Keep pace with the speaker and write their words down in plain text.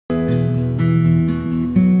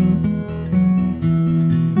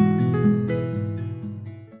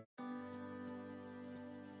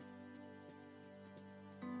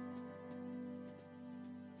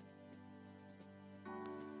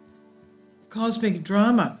cosmic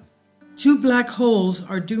drama. Two black holes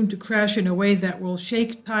are doomed to crash in a way that will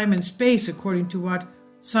shake time and space, according to what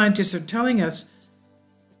scientists are telling us.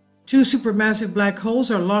 Two supermassive black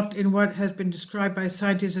holes are locked in what has been described by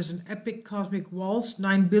scientists as an epic cosmic waltz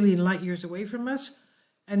 9 billion light years away from us,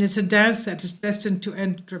 and it's a dance that is destined to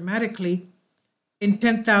end dramatically. In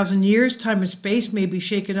 10,000 years, time and space may be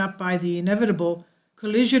shaken up by the inevitable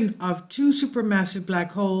collision of two supermassive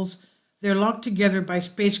black holes. They're locked together by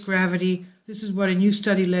space gravity. This is what a new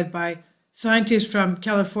study led by scientists from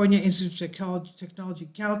California Institute of Technology,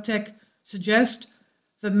 CalTech, suggests.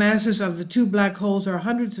 The masses of the two black holes are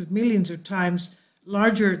hundreds of millions of times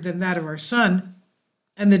larger than that of our Sun,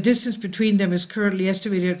 and the distance between them is currently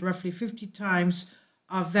estimated at roughly 50 times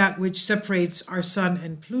of that which separates our Sun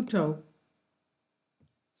and Pluto.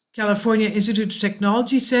 California Institute of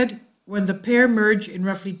Technology said when the pair merge in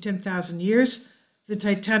roughly 10,000 years, the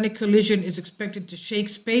titanic collision is expected to shake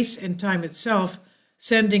space and time itself,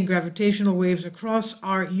 sending gravitational waves across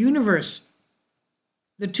our universe.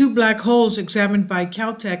 The two black holes examined by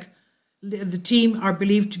CalTech, the team, are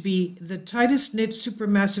believed to be the tightest knit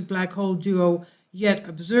supermassive black hole duo yet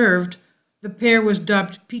observed. The pair was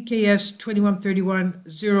dubbed PKS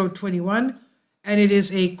 2131-021, and it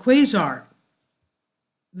is a quasar.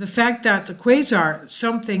 The fact that the quasar,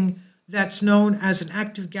 something that's known as an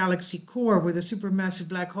active galaxy core with a supermassive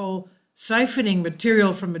black hole siphoning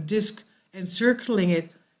material from a disk and circling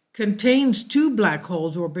it, contains two black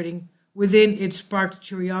holes orbiting within it, sparked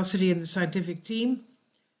curiosity in the scientific team.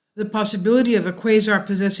 The possibility of a quasar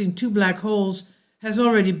possessing two black holes has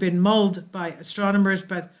already been mulled by astronomers,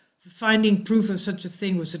 but finding proof of such a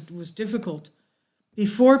thing was difficult.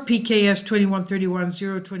 Before PKS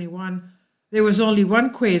 2131-021, there was only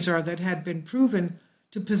one quasar that had been proven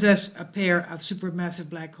to possess a pair of supermassive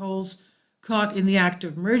black holes caught in the act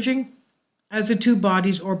of merging, as the two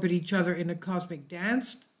bodies orbit each other in a cosmic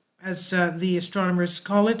dance, as the astronomers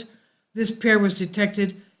call it. This pair was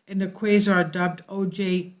detected in a quasar dubbed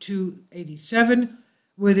OJ287,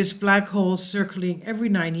 with its black holes circling every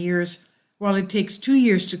 9 years, while it takes 2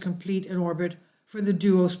 years to complete an orbit for the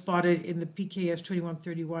duo spotted in the PKS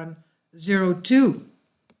 2131-02.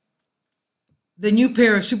 The new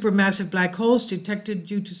pair of supermassive black holes, detected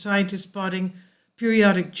due to scientists spotting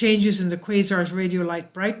periodic changes in the quasar's radio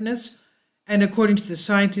light brightness, and according to the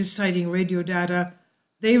scientists citing radio data,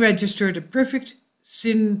 they registered a perfect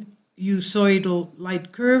sinusoidal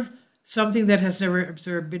light curve, something that has never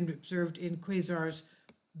been observed in quasars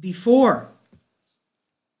before.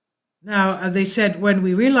 Now, they said, when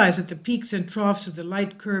we realized that the peaks and troughs of the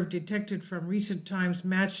light curve detected from recent times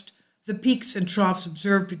matched the peaks and troughs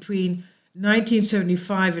observed between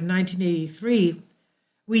 1975 and 1983,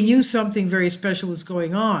 we knew something very special was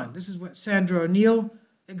going on. This is what Sandra O'Neill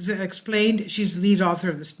explained. She's the lead author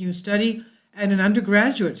of this new study and an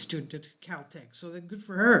undergraduate student at CalTech, so good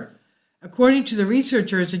for her. According to the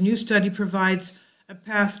researchers, the new study provides a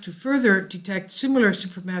path to further detect similar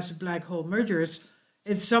supermassive black hole mergers.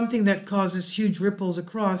 It's something that causes huge ripples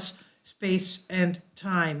across space and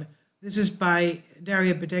time. This is by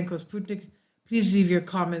Daria Bedenko-Sputnik. Please leave your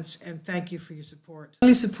comments, and thank you for your support.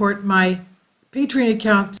 Please support my Patreon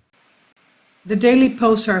account. The daily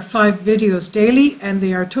posts are 5 videos daily, and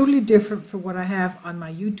they are totally different from what I have on my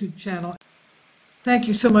YouTube channel. Thank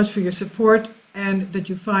you so much for your support, and that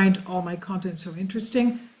you find all my content so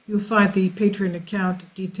interesting. You'll find the Patreon account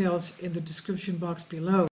details in the description box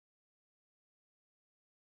below.